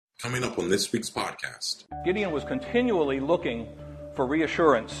Coming up on this week's podcast. Gideon was continually looking for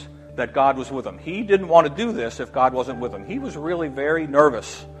reassurance that God was with him. He didn't want to do this if God wasn't with him. He was really very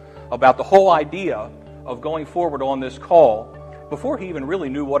nervous about the whole idea of going forward on this call. Before he even really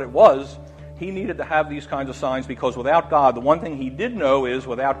knew what it was, he needed to have these kinds of signs because without God, the one thing he did know is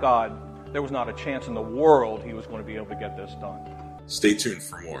without God, there was not a chance in the world he was going to be able to get this done. Stay tuned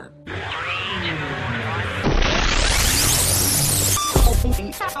for more.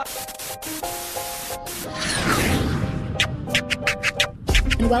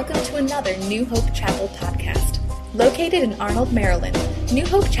 And welcome to another New Hope Chapel podcast. Located in Arnold, Maryland, New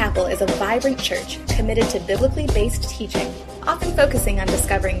Hope Chapel is a vibrant church committed to biblically based teaching, often focusing on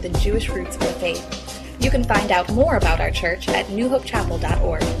discovering the Jewish roots of the faith. You can find out more about our church at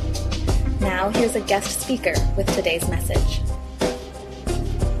newhopechapel.org. Now here's a guest speaker with today's message.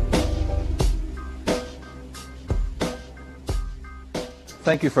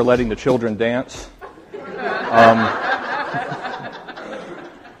 Thank you for letting the children dance.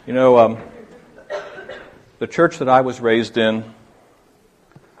 The church that I was raised in,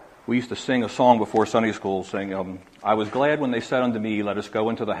 we used to sing a song before Sunday school saying, I was glad when they said unto me, let us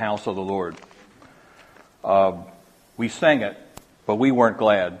go into the house of the Lord. We sang it, but we weren't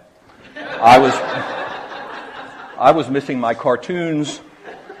glad. I was missing my cartoons.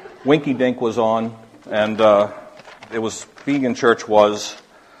 Winky Dink was on, and being in church was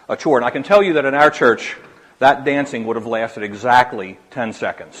a chore. And I can tell you that in our church, that dancing would have lasted exactly 10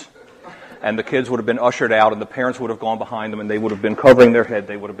 seconds. And the kids would have been ushered out, and the parents would have gone behind them, and they would have been covering their head.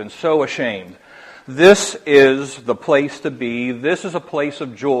 They would have been so ashamed. This is the place to be. This is a place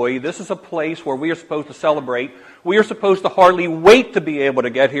of joy. This is a place where we are supposed to celebrate. We are supposed to hardly wait to be able to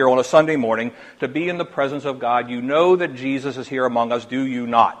get here on a Sunday morning to be in the presence of God. You know that Jesus is here among us, do you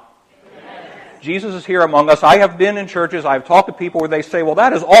not? Jesus is here among us. I have been in churches, I've talked to people where they say, well,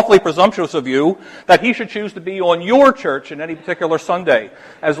 that is awfully presumptuous of you, that he should choose to be on your church in any particular Sunday,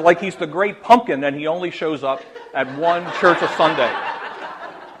 as like he's the great pumpkin and he only shows up at one church a Sunday.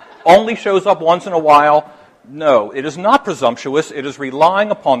 Only shows up once in a while. No, it is not presumptuous. It is relying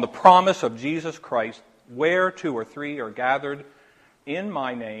upon the promise of Jesus Christ, where two or three are gathered in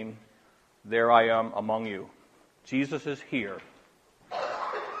my name, there I am among you. Jesus is here.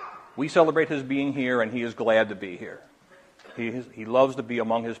 We celebrate his being here, and he is glad to be here. He loves to be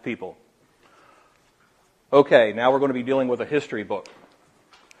among his people. Okay, now we're going to be dealing with a history book.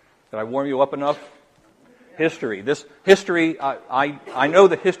 Did I warm you up enough? History. This history, I know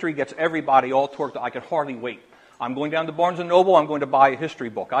that history gets everybody all torqued. I can hardly wait. I'm going down to Barnes & Noble. I'm going to buy a history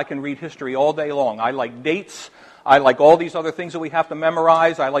book. I can read history all day long. I like dates. I like all these other things that we have to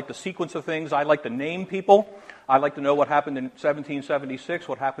memorize. I like the sequence of things. I like to name people. I like to know what happened in 1776,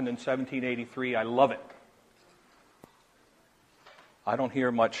 what happened in 1783. I love it. I don't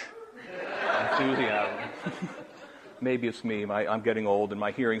hear much enthusiasm. Maybe it's me. I'm getting old and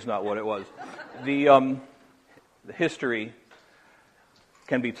my hearing's not what it was. The history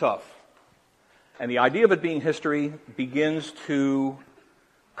can be tough. And the idea of it being history begins to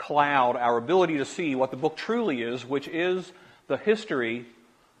cloud our ability to see what the book truly is, which is the history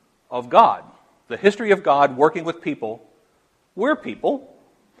of God. The history of God working with people. We're people.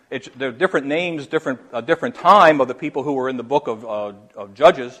 There are different names, different time of the people who were in the book of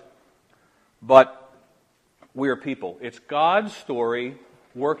Judges, but we're people. It's God's story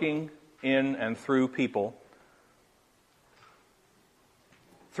working in and through people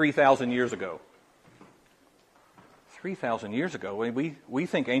 3,000 years ago. 3,000 years ago. We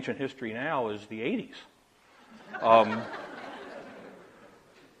think ancient history now is the 80s.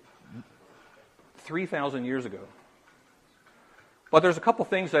 3,000 years ago. But there's a couple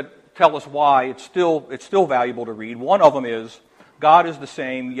things that tell us why it's still valuable to read. One of them is God is the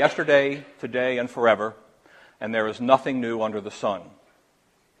same yesterday, today, and forever, and there is nothing new under the sun.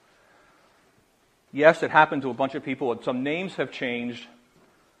 Yes, it happened to a bunch of people, and some names have changed,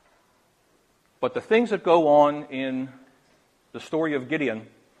 but the things that go on in the story of Gideon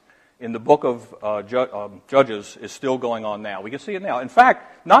in the book of Judges is still going on now. We can see it now. In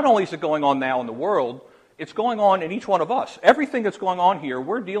fact, not only is it going on now in the world, it's going on in each one of us. Everything that's going on here,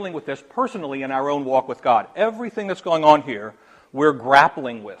 we're dealing with this personally in our own walk with God. Everything that's going on here, we're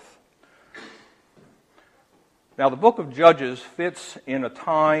grappling with. Now, the book of Judges fits in a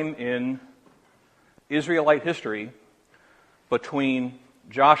time in Israelite history between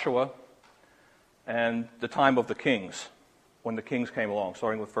Joshua and the time of the kings, when the kings came along,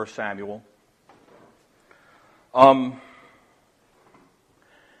 starting with 1 Samuel.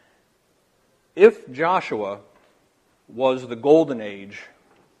 If Joshua was the golden age,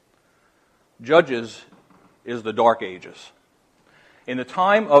 Judges is the dark ages. In the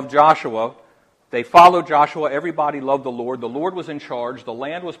time of Joshua, they followed Joshua. Everybody loved the Lord. The Lord was in charge. The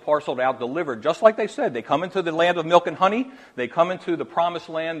land was parceled out, delivered. Just like they said, they come into the land of milk and honey. They come into the promised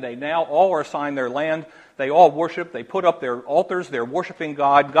land. They now all are assigned their land. They all worship. They put up their altars. They're worshiping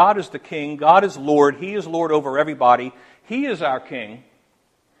God. God is the king. God is Lord. He is Lord over everybody. He is our king.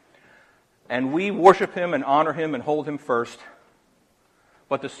 And we worship him and honor him and hold him first.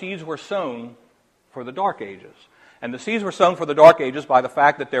 But the seeds were sown for the dark ages. And the seeds were sown for the dark ages by the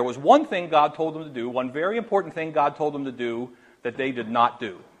fact that there was one thing God told them to do, one very important thing God told them to do that they did not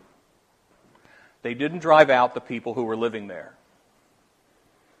do. They didn't drive out the people who were living there.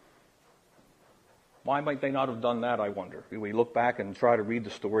 Why might they not have done that, I wonder? We look back and try to read the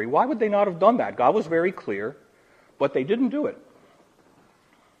story. Why would they not have done that? God was very clear, but they didn't do it.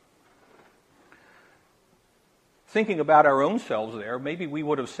 Thinking about our own selves there, maybe we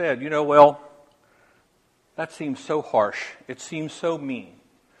would have said, well, that seems so harsh. It seems so mean.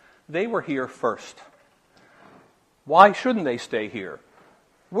 They were here first. Why shouldn't they stay here?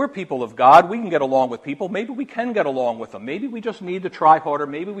 We're people of God. We can get along with people. Maybe we can get along with them. Maybe we just need to try harder.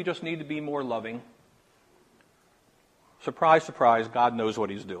 Maybe we just need to be more loving. Surprise, surprise, God knows what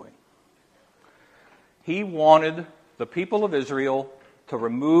he's doing. He wanted the people of Israel to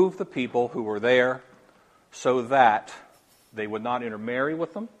remove the people who were there so that they would not intermarry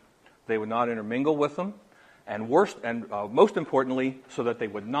with them, they would not intermingle with them, and most importantly, so that they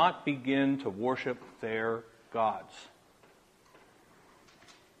would not begin to worship their gods.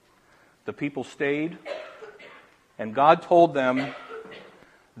 The people stayed, and God told them,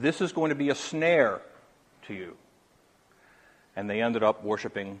 this is going to be a snare to you. And they ended up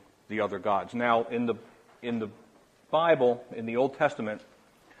worshiping the other gods. Now, in the Bible, in the Old Testament,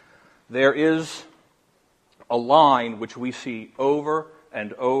 there is a line which we see over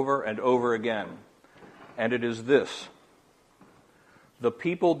and over and over again. And it is this: the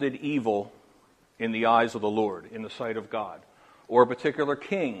people did evil in the eyes of the Lord, in the sight of God. Or a particular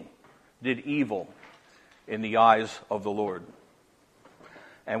king did evil in the eyes of the Lord.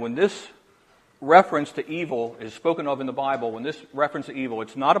 And when this reference to evil is spoken of in the Bible, when this reference to evil,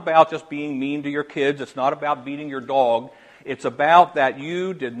 it's not about just being mean to your kids, it's not about beating your dog, it's about that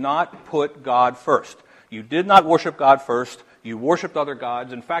you did not put God first. You did not worship God first. You worshipped other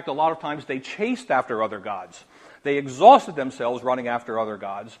gods. In fact, a lot of times they chased after other gods. They exhausted themselves running after other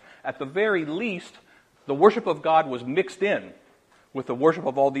gods. At the very least, the worship of God was mixed in with the worship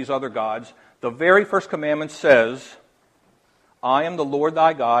of all these other gods. The very first commandment says, I am the Lord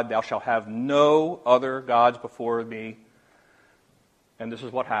thy God, thou shalt have no other gods before me. And this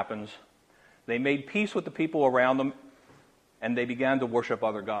is what happens. They made peace with the people around them, and they began to worship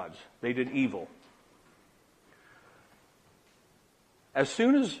other gods. They did evil. As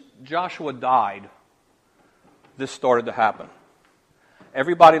soon as Joshua died, this started to happen.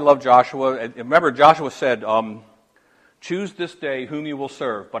 Everybody loved Joshua. And remember, Joshua said, choose this day whom you will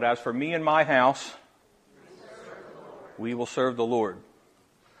serve. But as for me and my house, we will serve the Lord.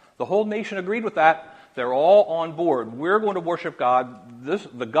 The whole nation agreed with that. They're all on board. We're going to worship God,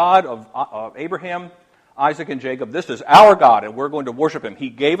 the God of Abraham, Isaac, and Jacob. This is our God, and we're going to worship him. He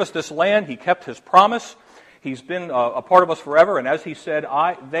gave us this land. He kept his promise. He's been a part of us forever, and as he said,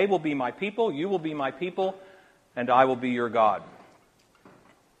 they will be my people, you will be my people, and I will be your God.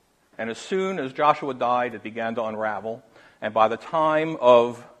 And as soon as Joshua died, it began to unravel, and by the time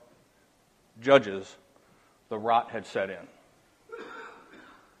of Judges, the rot had set in.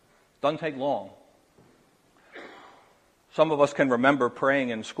 Doesn't take long. Some of us can remember praying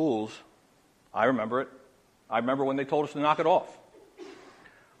in schools. I remember it. I remember when they told us to knock it off.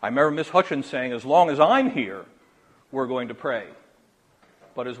 I remember Miss Hutchins saying, as long as I'm here, we're going to pray.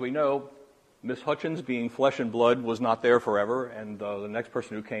 But as we know, Miss Hutchins, being flesh and blood, was not there forever, and the next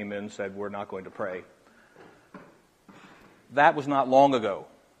person who came in said, we're not going to pray. That was not long ago.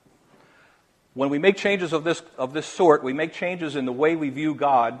 When we make changes of this sort, we make changes in the way we view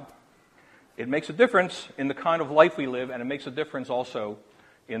God. It makes a difference in the kind of life we live, and it makes a difference also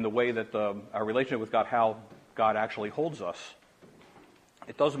in the way that our relationship with God, how God actually holds us.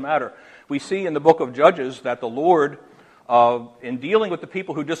 It doesn't matter. We see in the book of Judges that the Lord, in dealing with the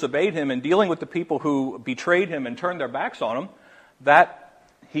people who disobeyed him, in dealing with the people who betrayed him and turned their backs on him, that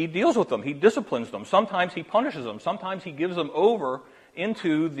he deals with them. He disciplines them. Sometimes he punishes them. Sometimes he gives them over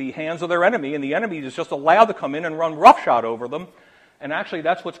into the hands of their enemy, and the enemy is just allowed to come in and run roughshod over them. And actually,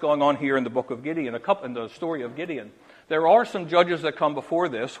 that's what's going on here in the book of Gideon, in the story of Gideon. There are some judges that come before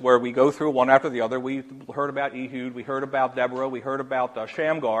this where we go through one after the other. We heard about Ehud, we heard about Deborah, we heard about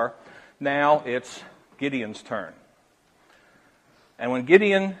Shamgar. Now it's Gideon's turn. And when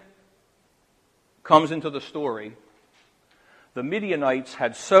Gideon comes into the story, The Midianites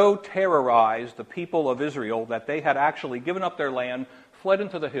had so terrorized the people of Israel that they had actually given up their land, fled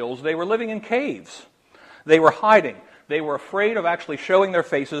into the hills. They were living in caves. They were hiding. They were afraid of actually showing their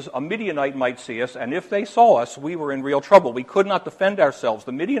faces. A Midianite might see us, and if they saw us, we were in real trouble. We could not defend ourselves.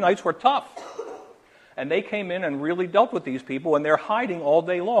 The Midianites were tough. And they came in and really dealt with these people, and they're hiding all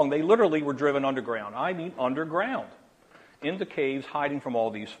day long. They literally were driven underground. I mean underground, into caves, hiding from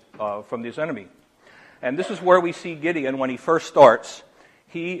from this enemy. And this is where we see Gideon when he first starts.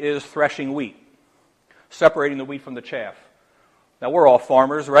 He is threshing wheat, separating the wheat from the chaff. Now, we're all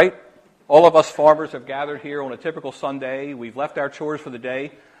farmers, right? All of us farmers have gathered here on a typical Sunday. We've left our chores for the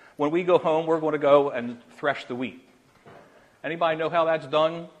day. When we go home, we're going to go and thresh the wheat. Anybody know how that's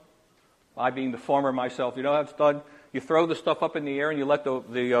done? I, being the farmer myself, you know how it's done? You throw the stuff up in the air and you let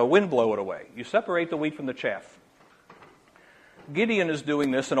the wind blow it away. You separate the wheat from the chaff. Gideon is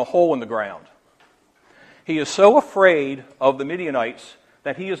doing this in a hole in the ground. He is so afraid of the Midianites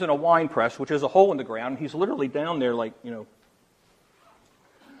that he is in a wine press, which is a hole in the ground. He's literally down there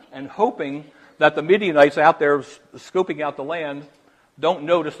and hoping that the Midianites out there scooping out the land don't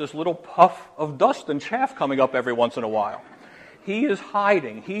notice this little puff of dust and chaff coming up every once in a while. He is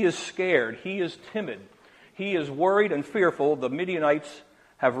hiding. He is scared. He is timid. He is worried and fearful. The Midianites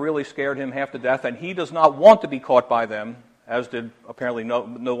have really scared him half to death, and he does not want to be caught by them, as did apparently no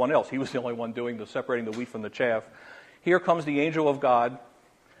one else. He was the only one doing the separating the wheat from the chaff. Here comes the angel of God.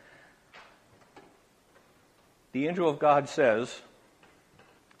 The angel of God says,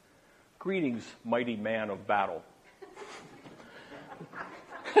 "Greetings, mighty man of battle."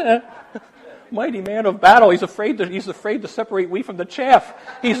 Mighty man of battle. He's afraid to separate wheat from the chaff.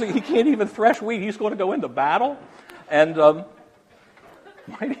 He can't even thresh wheat. He's going to go into battle. And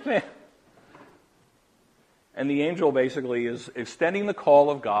mighty man. And the angel basically is extending the call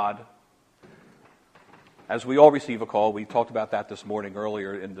of God, as we all receive a call. We talked about that this morning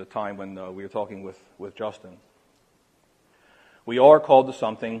earlier in the time when we were talking with Justin. We all are called to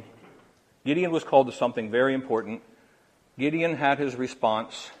something. Gideon was called to something very important. Gideon had his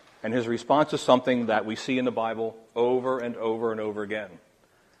response. And his response is something that we see in the Bible over and over and over again.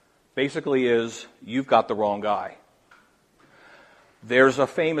 Basically is, you've got the wrong guy. There's a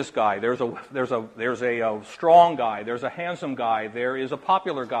famous guy. There's a strong guy. There's a handsome guy. There is a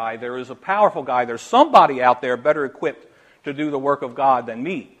popular guy. There is a powerful guy. There's somebody out there better equipped to do the work of God than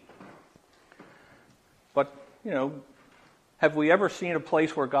me. But, have we ever seen a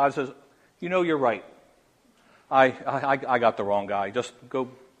place where God says, you're right. I got the wrong guy. Just go.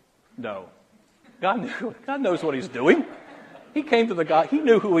 No. God knows what he's doing. He came to the God. He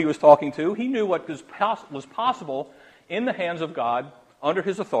knew who he was talking to. He knew what was possible in the hands of God, under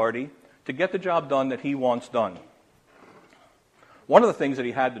his authority, to get the job done that he wants done. One of the things that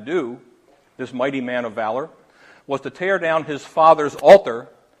he had to do, this mighty man of valor, was to tear down his father's altar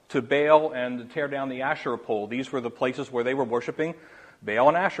to Baal and to tear down the Asherah pole. These were the places where they were worshiping Baal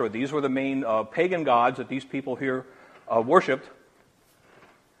and Asherah. These were the main pagan gods that these people here worshipped.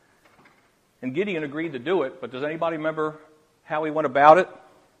 And Gideon agreed to do it, but does anybody remember how he went about it?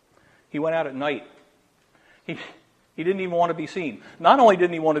 He went out at night. He didn't even want to be seen. Not only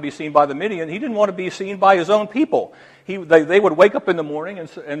didn't he want to be seen by the Midian, he didn't want to be seen by his own people. They would wake up in the morning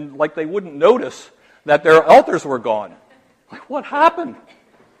and like they wouldn't notice that their altars were gone. Like, what happened?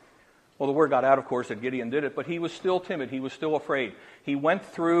 Well, the word got out, of course, that Gideon did it, but he was still timid. He was still afraid. He went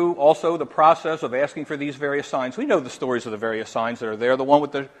through also the process of asking for these various signs. We know the stories of the various signs that are there. The one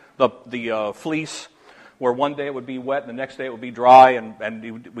with the fleece, where one day it would be wet and the next day it would be dry,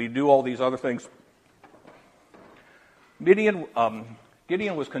 and we do all these other things. Gideon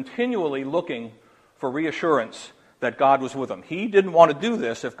was continually looking for reassurance that God was with him. He didn't want to do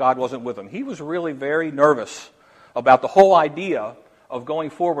this if God wasn't with him. He was really very nervous about the whole idea of going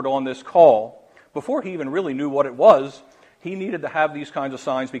forward on this call. Before he even really knew what it was, he needed to have these kinds of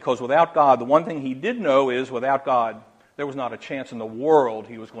signs, because without God, the one thing he did know is without God, there was not a chance in the world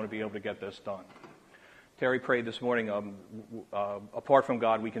he was going to be able to get this done. Terry prayed this morning, apart from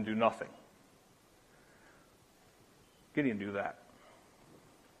God, we can do nothing. Gideon knew that.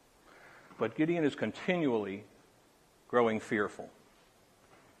 But Gideon is continually growing fearful.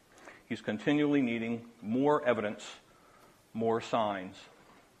 He's continually needing more evidence, more signs,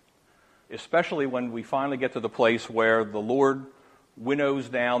 especially when we finally get to the place where the Lord winnows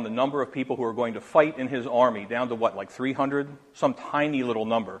down the number of people who are going to fight in his army down to what, like 300? Some tiny little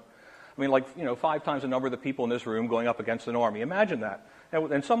number. I mean, 5 times the number of the people in this room going up against an army. Imagine that.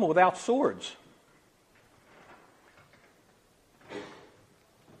 And some without swords.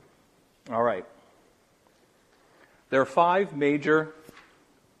 All right. There are 5 major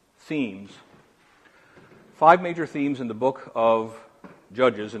themes 5 major themes in the book of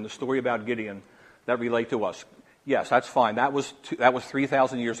Judges, in the story about Gideon, that relate to us. Yes, that's fine. That was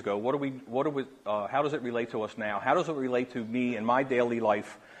 3,000 years ago. How does it relate to us now? How does it relate to me in my daily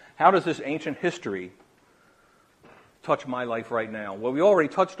life? How does this ancient history touch my life right now? Well, we already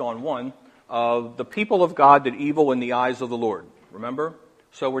touched on one. The people of God did evil in the eyes of the Lord. Remember?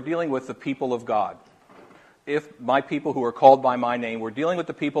 So we're dealing with the people of God. If my people who are called by my name, we're dealing with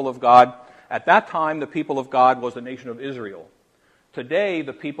the people of God. At that time, the people of God was the nation of Israel. Today,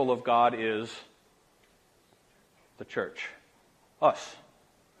 the people of God is the church. Us.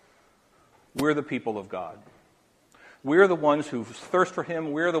 We're the people of God. We're the ones who thirst for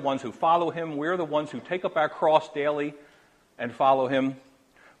Him. We're the ones who follow Him. We're the ones who take up our cross daily and follow Him.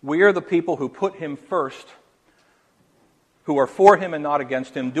 We're the people who put Him first, who are for Him and not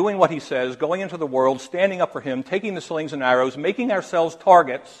against Him, doing what He says, going into the world, standing up for Him, taking the slings and arrows, making ourselves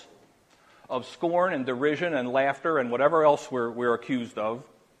targets of scorn and derision and laughter and whatever else we're accused of.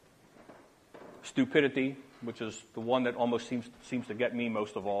 Stupidity, which is the one that almost seems to get me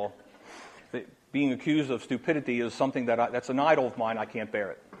most of all. Being accused of stupidity is something that's an idol of mine. I can't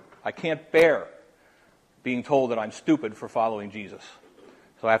bear it. I can't bear being told that I'm stupid for following Jesus.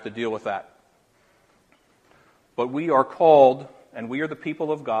 So I have to deal with that. But we are called, and we are the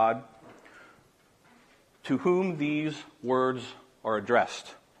people of God, to whom these words are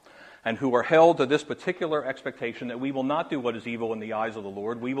addressed, and who are held to this particular expectation that we will not do what is evil in the eyes of the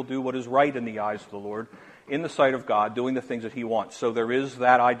Lord. We will do what is right in the eyes of the Lord, in the sight of God, doing the things that He wants. So there is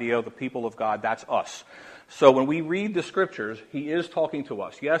that idea of the people of God. That's us. So when we read the Scriptures, He is talking to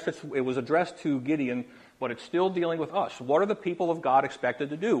us. Yes, it was addressed to Gideon, but it's still dealing with us. What are the people of God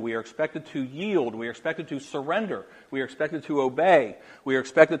expected to do? We are expected to yield. We are expected to surrender. We are expected to obey. We are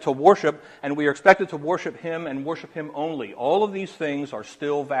expected to worship, and we are expected to worship Him and worship Him only. All of these things are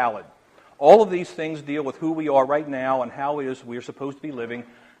still valid. All of these things deal with who we are right now and how it is we are supposed to be living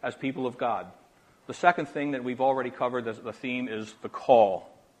as people of God. The second thing that we've already covered, the theme, is the call.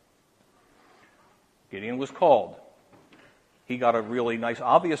 Gideon was called. He got a really nice,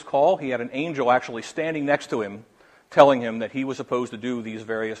 obvious call. He had an angel actually standing next to him, telling him that he was supposed to do these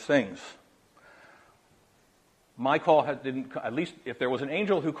various things. My call didn't, at least if there was an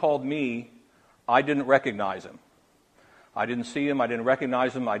angel who called me, I didn't recognize him. I didn't see him, I didn't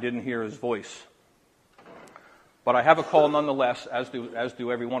recognize him, I didn't hear his voice. But I have a call nonetheless, as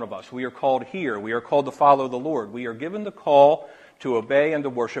do every one of us. We are called here. We are called to follow the Lord. We are given the call to obey and to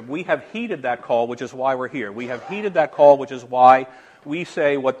worship. We have heeded that call, which is why we're here. We have heeded that call, which is why we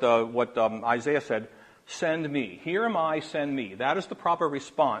say what Isaiah said, send me. Here am I, send me. That is the proper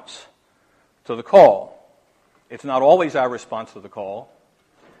response to the call. It's not always our response to the call.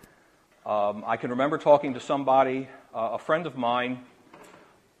 I can remember talking to somebody, a friend of mine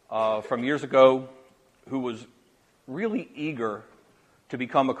from years ago, who was really eager to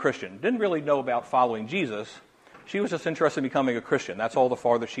become a Christian. Didn't really know about following Jesus. She was just interested in becoming a Christian. That's all the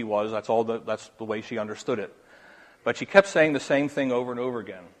farther she was. That's the way she understood it. But she kept saying the same thing over and over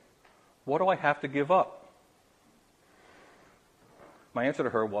again. What do I have to give up? My answer to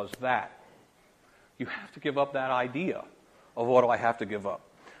her was that. You have to give up that idea of what do I have to give up.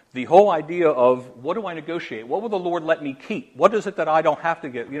 The whole idea of what do I negotiate? What will the Lord let me keep? What is it that I don't have to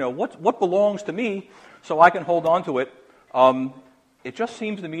get? What belongs to me so I can hold on to it? It just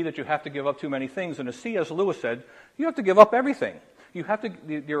seems to me that you have to give up too many things. And as C.S. Lewis said, you have to give up everything. You have to,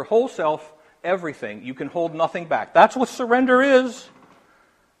 your whole self, everything. You can hold nothing back. That's what surrender is.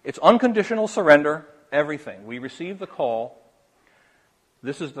 It's unconditional surrender, everything. We receive the call.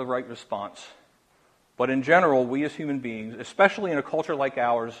 This is the right response. But in general, we as human beings, especially in a culture like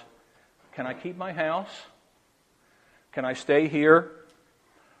ours, can I keep my house? Can I stay here?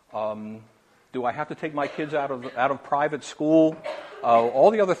 Do I have to take my kids out of private school? All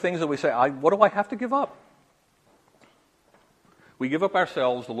the other things that we say, what do I have to give up? We give up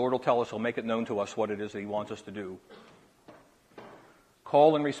ourselves, the Lord will tell us, He'll make it known to us what it is that He wants us to do.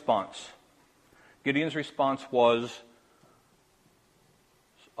 Call and response. Gideon's response was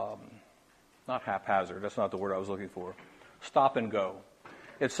not haphazard, that's not the word I was looking for. Stop and go.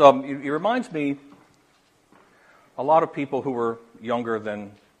 It reminds me, a lot of people who were younger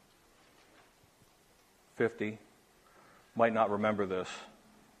than 50 might not remember this.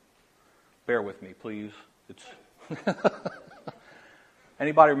 Bear with me, please.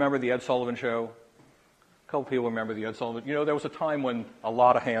 Anybody remember the Ed Sullivan Show? A couple people remember the Ed Sullivan. There was a time when a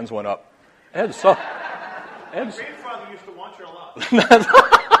lot of hands went up. My grandfather used to watch her a lot.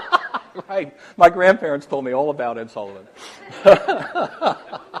 Right. My grandparents told me all about Ed Sullivan.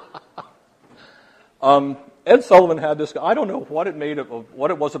 Ed Sullivan had this. I don't know what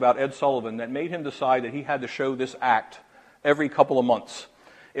it was about Ed Sullivan that made him decide that he had to show this act every couple of months.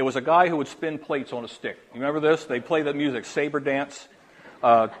 It was a guy who would spin plates on a stick. You remember this? They play the music, saber dance.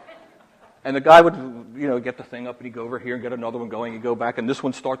 And the guy would, get the thing up, and he'd go over here and get another one going. He'd go back, and this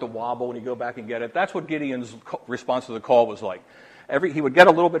one start to wobble, and he'd go back and get it. That's what Gideon's response to the call was like. He would get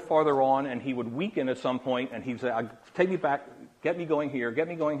a little bit farther on, and he would weaken at some point, and he'd say, take me back, get me going here,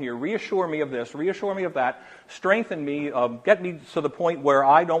 reassure me of this, reassure me of that, strengthen me, get me to the point where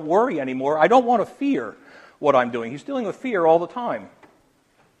I don't worry anymore. I don't want to fear what I'm doing. He's dealing with fear all the time.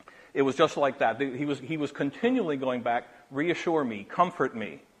 It was just like that. He was continually going back, reassure me, comfort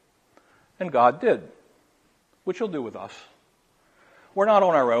me. And God did, which He'll do with us. We're not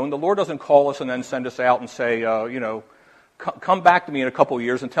on our own. The Lord doesn't call us and then send us out and say, come back to me in a couple of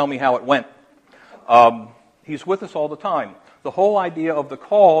years and tell me how it went. He's with us all the time. The whole idea of the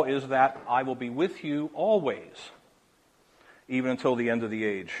call is that I will be with you always, even until the end of the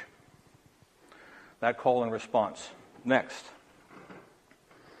age. That call and response. Next.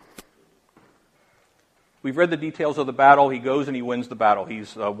 We've read the details of the battle. He goes and he wins the battle.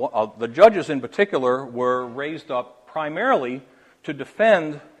 The judges in particular were raised up primarily to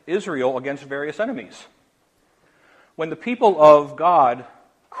defend Israel against various enemies. When the people of God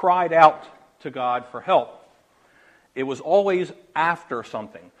cried out to God for help, it was always after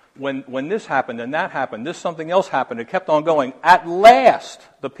something. When this happened and that happened, this something else happened, it kept on going. At last,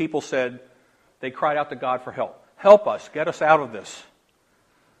 the people said, they cried out to God for help. Help us, get us out of this.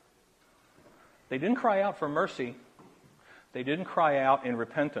 They didn't cry out for mercy. They didn't cry out in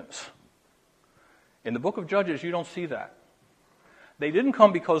repentance. In the book of Judges, you don't see that. They didn't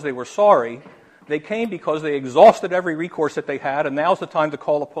come because they were sorry. They came because they exhausted every recourse that they had, and now's the time to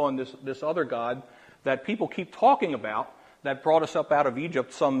call upon this other God that people keep talking about that brought us up out of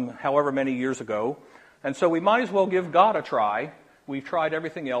Egypt some however many years ago. And so we might as well give God a try. We've tried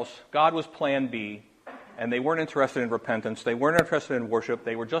everything else. God was plan B. And they weren't interested in repentance. They weren't interested in worship.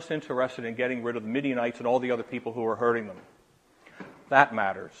 They were just interested in getting rid of the Midianites and all the other people who were hurting them. That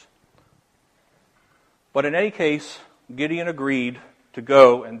matters. But in any case, Gideon agreed to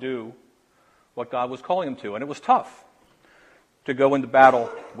go and do what God was calling him to. And it was tough to go into battle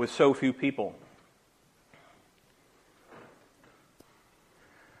with so few people.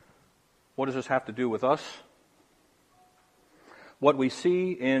 What does this have to do with us? What we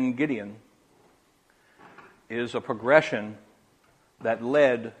see in Gideon is a progression that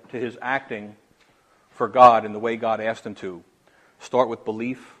led to his acting for God in the way God asked him to. Start with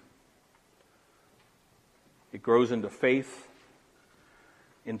belief. It grows into faith,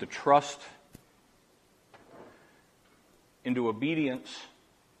 into trust, into obedience,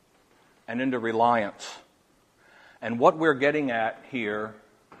 and into reliance. And what we're getting at here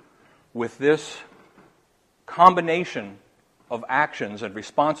with this combination of actions and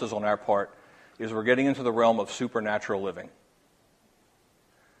responses on our part is we're getting into the realm of supernatural living.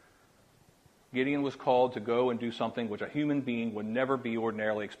 Gideon was called to go and do something which a human being would never be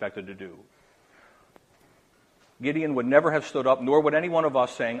ordinarily expected to do. Gideon would never have stood up, nor would any one of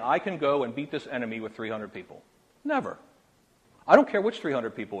us saying, I can go and beat this enemy with 300 people. Never. I don't care which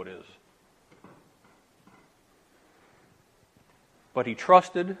 300 people it is. But he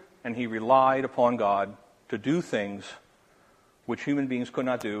trusted and he relied upon God to do things which human beings could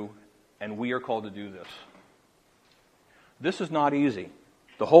not do, and we are called to do this. This is not easy.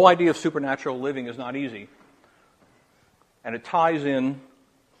 The whole idea of supernatural living is not easy. And it ties in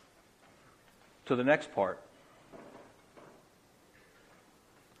to the next part.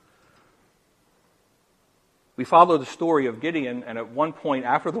 We follow the story of Gideon, and at one point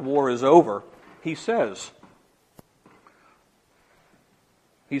after the war is over, he says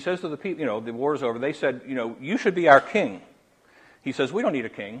to the people, the war is over, they said, you should be our king. He says, we don't need a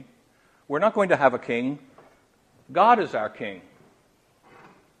king. We're not going to have a king. God is our king.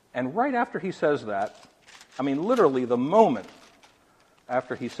 And right after he says that, literally the moment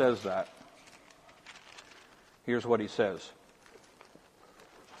after he says that, here's what he says.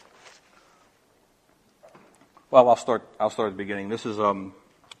 Well, I'll start at the beginning. This is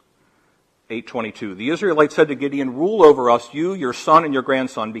 8:22. The Israelites said to Gideon, rule over us, you, your son, and your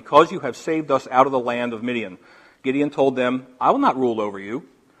grandson, because you have saved us out of the land of Midian. Gideon told them, I will not rule over you,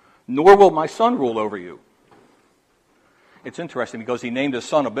 nor will my son rule over you. It's interesting because he named his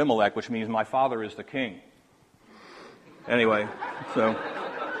son Abimelech, which means my father is the king. Anyway, so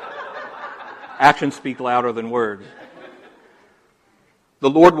actions speak louder than words. The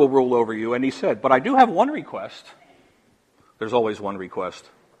Lord will rule over you. And he said, but I do have one request. There's always one request.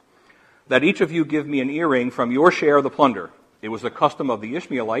 That each of you give me an earring from your share of the plunder. It was the custom of the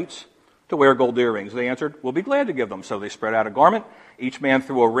Ishmaelites to wear gold earrings? They answered, we'll be glad to give them. So they spread out a garment. Each man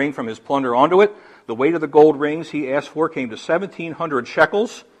threw a ring from his plunder onto it. The weight of the gold rings he asked for came to 1,700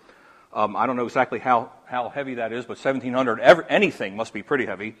 shekels. I don't know exactly how heavy that is, but 1,700, anything must be pretty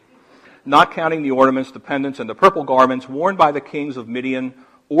heavy. Not counting the ornaments, the pendants, and the purple garments worn by the kings of Midian,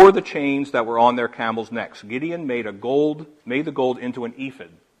 or the chains that were on their camels' necks. Gideon made the gold into an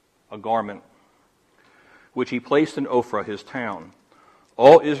ephod, a garment, which he placed in Ophrah, his town.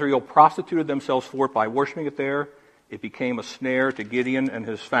 All Israel prostituted themselves for it by worshiping it there. It became a snare to Gideon and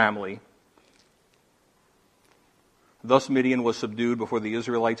his family. Thus Midian was subdued before the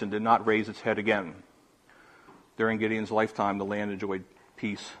Israelites and did not raise its head again. During Gideon's lifetime, the land enjoyed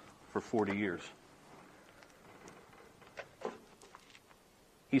peace for 40 years.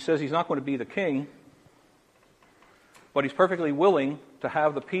 He says he's not going to be the king, but he's perfectly willing to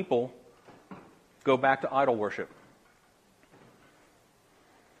have the people go back to idol worship.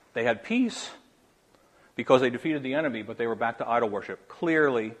 They had peace because they defeated the enemy, but they were back to idol worship.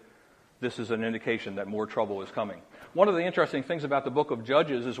 Clearly, this is an indication that more trouble is coming. One of the interesting things about the book of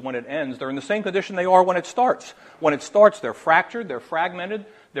Judges is when it ends, they're in the same condition they are when it starts. When it starts, they're fractured, they're fragmented,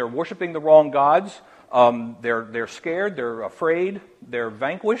 they're worshiping the wrong gods, they're scared, they're afraid, they're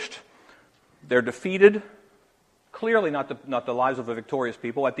vanquished, they're defeated. Clearly not the lives of a victorious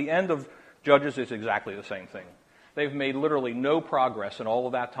people. At the end of Judges, it's exactly the same thing. They've made literally no progress in all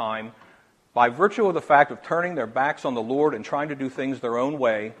of that time. By virtue of the fact of turning their backs on the Lord and trying to do things their own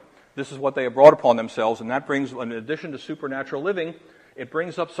way, this is what they have brought upon themselves, and that brings, in addition to supernatural living, it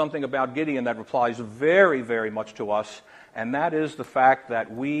brings up something about Gideon that applies very, very much to us, and that is the fact that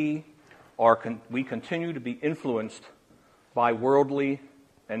we continue to be influenced by worldly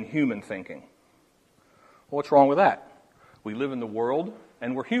and human thinking. What's wrong with that? We live in the world,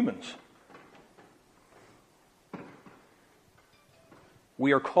 and we're humans.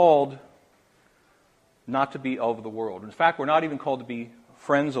 We are called not to be of the world. In fact, we're not even called to be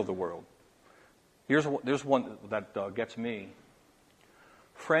friends of the world. There's one that gets me.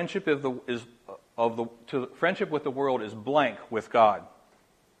 Friendship with the world is blank with God.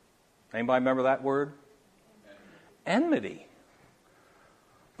 Anybody remember that word? Enmity.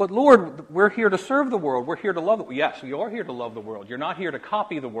 But Lord, we're here to serve the world. We're here to love it. Yes, you are here to love the world. You're not here to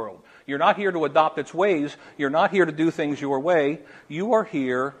copy the world. You're not here to adopt its ways. You're not here to do things your way. You are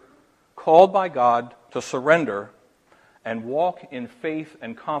here, called by God, to surrender and walk in faith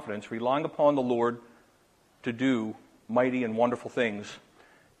and confidence, relying upon the Lord to do mighty and wonderful things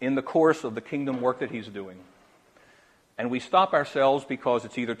in the course of the kingdom work that He's doing. And we stop ourselves because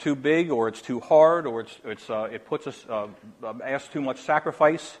it's either too big or it's too hard or it puts us asks too much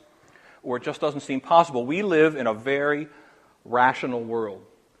sacrifice or it just doesn't seem possible. We live in a very rational world.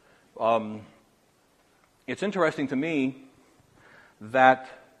 It's interesting to me that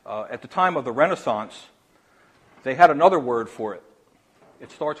at the time of the Renaissance, they had another word for it.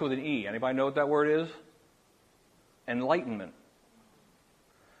 It starts with an E. Anybody know what that word is? Enlightenment.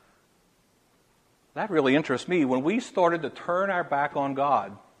 That really interests me. When we started to turn our back on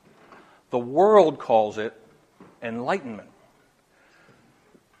God, the world calls it enlightenment.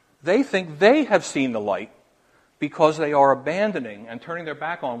 They think they have seen the light because they are abandoning and turning their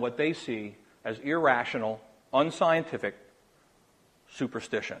back on what they see as irrational, unscientific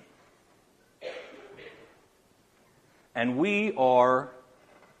superstition. And we are,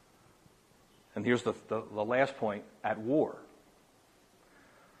 and here's the last point, at war.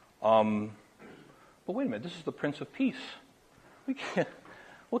 But wait a minute, this is the Prince of Peace.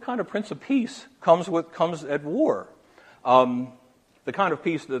 What kind of Prince of Peace comes at war? The kind of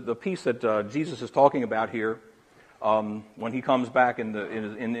peace, the peace that Jesus is talking about here, when He comes back in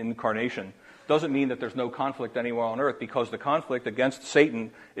incarnation, doesn't mean that there's no conflict anywhere on earth, because the conflict against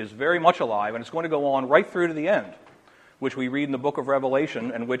Satan is very much alive, and it's going to go on right through to the end, which we read in the book of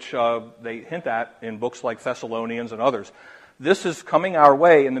Revelation, and which they hint at in books like Thessalonians and others. This is coming our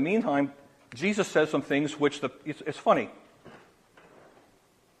way. In the meantime, Jesus says some things which it's funny.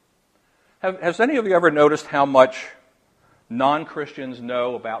 Has any of you ever noticed how much non-Christians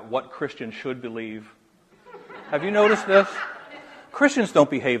know about what Christians should believe? Have you noticed this? Christians don't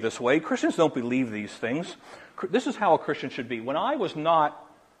behave this way. Christians don't believe these things. This is how a Christian should be. When I was not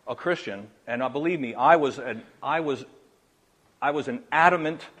a Christian, and believe me, I was an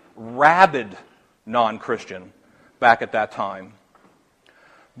adamant, rabid non-Christian back at that time,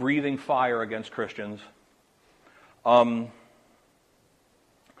 breathing fire against Christians. But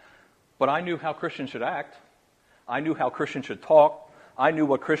I knew how Christians should act. I knew how Christians should talk. I knew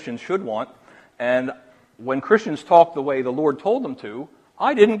what Christians should want. And when Christians talked the way the Lord told them to,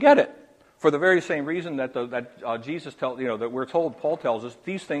 I didn't get it. For the very same reason that Jesus tells, that we're told, Paul tells us,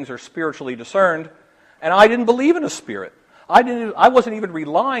 these things are spiritually discerned, and I didn't believe in a spirit. I wasn't even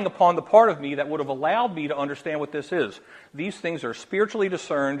relying upon the part of me that would have allowed me to understand what this is. These things are spiritually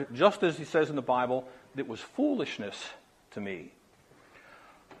discerned, just as he says in the Bible, it was foolishness to me.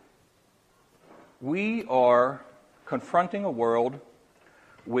 We are confronting a world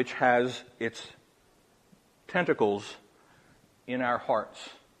which has its tentacles in our hearts,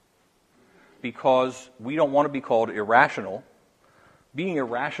 because we don't want to be called irrational. Being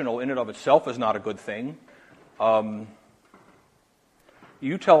irrational in and of itself is not a good thing.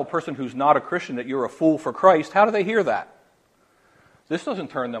 You tell a person who's not a Christian that you're a fool for Christ, how do they hear that? This doesn't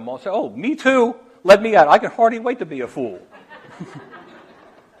turn them on. Say, oh, me too, let me out. I can hardly wait to be a fool.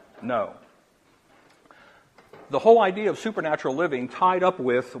 No. The whole idea of supernatural living tied up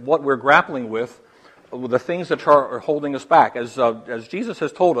with what we're grappling with the things that are holding us back. As Jesus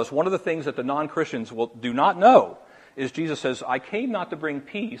has told us, one of the things that the non-Christians do not know is Jesus says, I came not to bring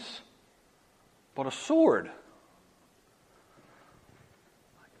peace, but a sword.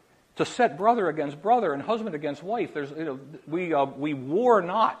 To set brother against brother and husband against wife. We war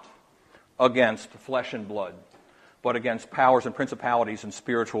not against flesh and blood, but against powers and principalities and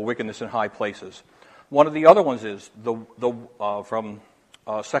spiritual wickedness in high places. One of the other ones is from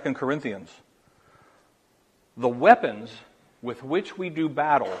 2 Corinthians. The weapons with which we do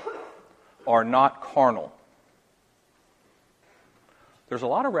battle are not carnal. There's a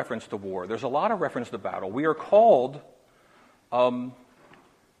lot of reference to war. There's a lot of reference to battle. We are called,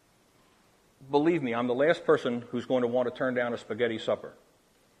 believe me, I'm the last person who's going to want to turn down a spaghetti supper.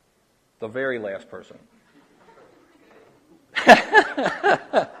 The very last person.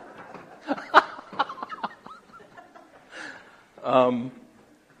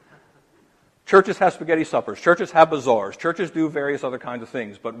 Churches have spaghetti suppers. Churches have bazaars. Churches do various other kinds of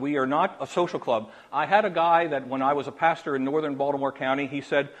things. But we are not a social club. I had a guy that when I was a pastor in northern Baltimore County, he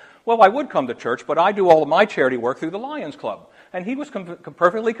said, well, I would come to church, but I do all of my charity work through the Lions Club. And he was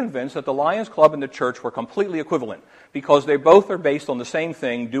perfectly convinced that the Lions Club and the church were completely equivalent because they both are based on the same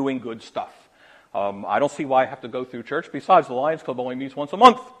thing, doing good stuff. I don't see why I have to go through church. Besides, the Lions Club only meets once a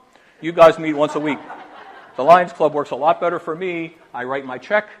month. You guys meet once a week. The Lions Club works a lot better for me. I write my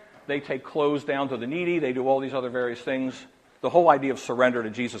check. They take clothes down to the needy. They do all these other various things. The whole idea of surrender to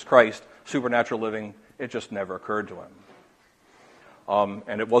Jesus Christ, supernatural living, it just never occurred to him.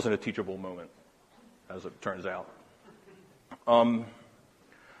 And it wasn't a teachable moment, as it turns out.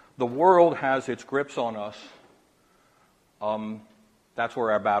 The world has its grips on us. That's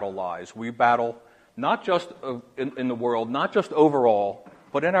where our battle lies. We battle not just in the world, not just overall,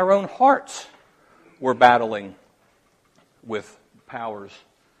 but in our own hearts. We're battling with powers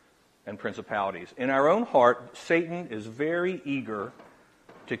and principalities. In our own heart, Satan is very eager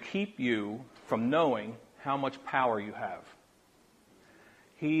to keep you from knowing how much power you have.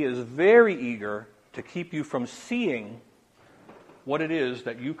 He is very eager to keep you from seeing what it is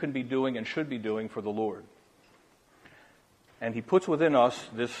that you can be doing and should be doing for the Lord. And he puts within us,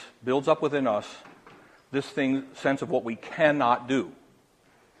 builds up within us, this sense of what we cannot do.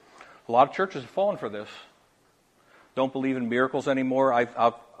 A lot of churches have fallen for this. Don't believe in miracles anymore.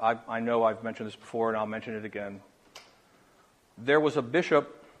 I know I've mentioned this before, and I'll mention it again. There was a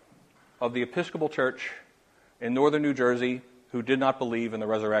bishop of the Episcopal Church in northern New Jersey who did not believe in the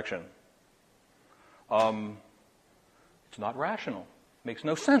resurrection. It's not rational. Makes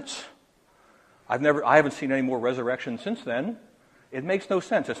no sense. I haven't seen any more resurrection since then. It makes no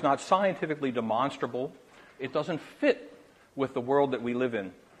sense. It's not scientifically demonstrable. It doesn't fit with the world that we live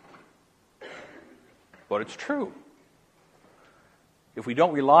in. But it's true. If we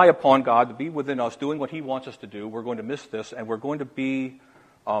don't rely upon God to be within us, doing what he wants us to do, we're going to miss this, and we're going to be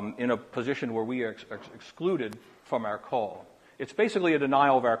in a position where we are excluded from our call. It's basically a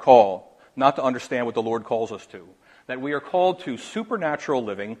denial of our call, not to understand what the Lord calls us to. That we are called to supernatural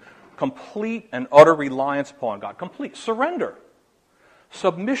living, complete and utter reliance upon God, complete surrender,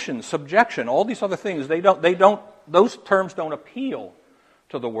 submission, subjection, all these other things. Those terms don't appeal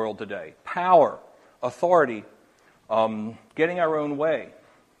to the world today. Power, authority, getting our own way.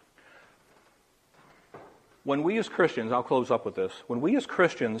 When we as Christians, I'll close up with this, when we as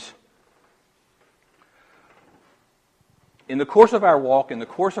Christians, in the course of our walk, in the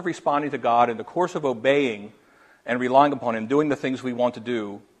course of responding to God, in the course of obeying and relying upon him, doing the things we want to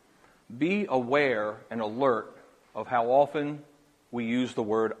do, be aware and alert of how often we use the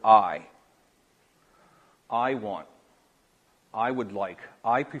word I. I want. I would like.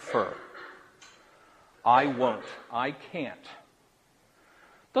 I prefer. I won't. I can't.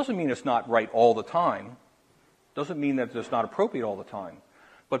 Doesn't mean it's not right all the time. Doesn't mean that it's not appropriate all the time.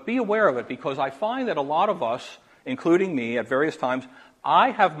 But be aware of it, because I find that a lot of us, including me at various times,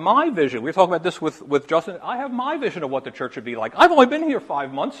 I have my vision. We were talking about this with Justin. I have my vision of what the church should be like. I've only been here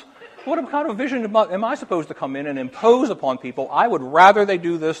 5 months. What kind of vision am I supposed to come in and impose upon people? I would rather they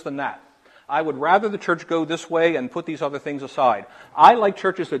do this than that. I would rather the church go this way and put these other things aside. I like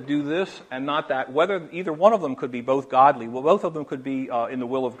churches that do this and not that. Whether either one of them could be both godly, well, both of them could be in the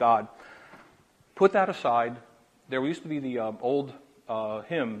will of God. Put that aside. There used to be the old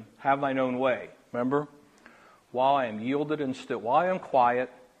hymn, "Have Thine Own Way." Remember? While I am yielded and still. While I am quiet,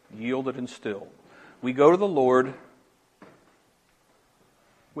 yielded and still. We go to the Lord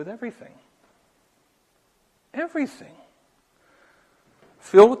with everything. Everything.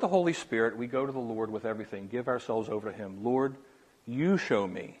 Filled with the Holy Spirit, we go to the Lord with everything. Give ourselves over to Him. Lord, you show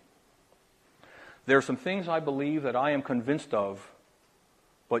me. There are some things I believe that I am convinced of,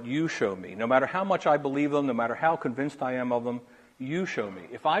 but you show me. No matter how much I believe them, no matter how convinced I am of them, you show me.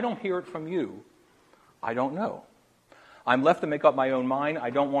 If I don't hear it from you, I don't know. I'm left to make up my own mind. I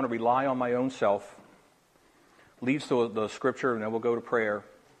don't want to rely on my own self. Leads to the scripture, and then we'll go to prayer.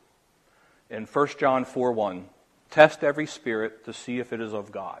 In 1 John 4:1, test every spirit to see if it is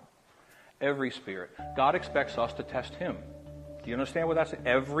of God. Every spirit. God expects us to test Him. Do you understand what that's?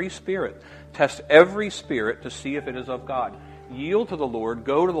 Every spirit. Test every spirit to see if it is of God. Yield to the Lord.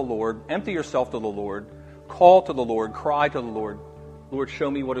 Go to the Lord. Empty yourself to the Lord. Call to the Lord. Cry to the Lord. Lord,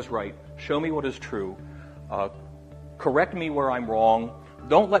 show me what is right. Show me what is true. Correct me where I'm wrong.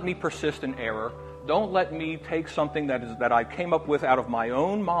 Don't let me persist in error. Don't let me take something that I came up with out of my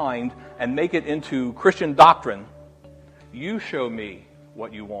own mind and make it into Christian doctrine. You show me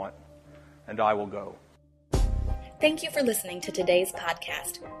what you want, and I will go. Thank you for listening to today's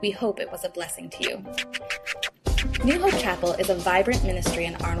podcast. We hope it was a blessing to you. New Hope Chapel is a vibrant ministry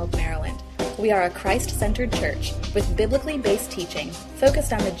in Arnold, Maryland. We are a Christ-centered church with biblically based teaching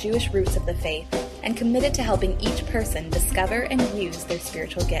focused on the Jewish roots of the faith and committed to helping each person discover and use their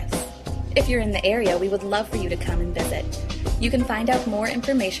spiritual gifts. If you're in the area, we would love for you to come and visit. You can find out more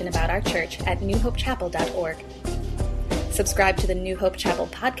information about our church at newhopechapel.org. Subscribe to the New Hope Chapel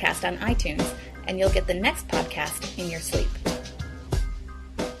podcast on iTunes, and you'll get the next podcast in your sleep.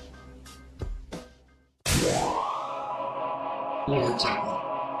 New Hope Chapel.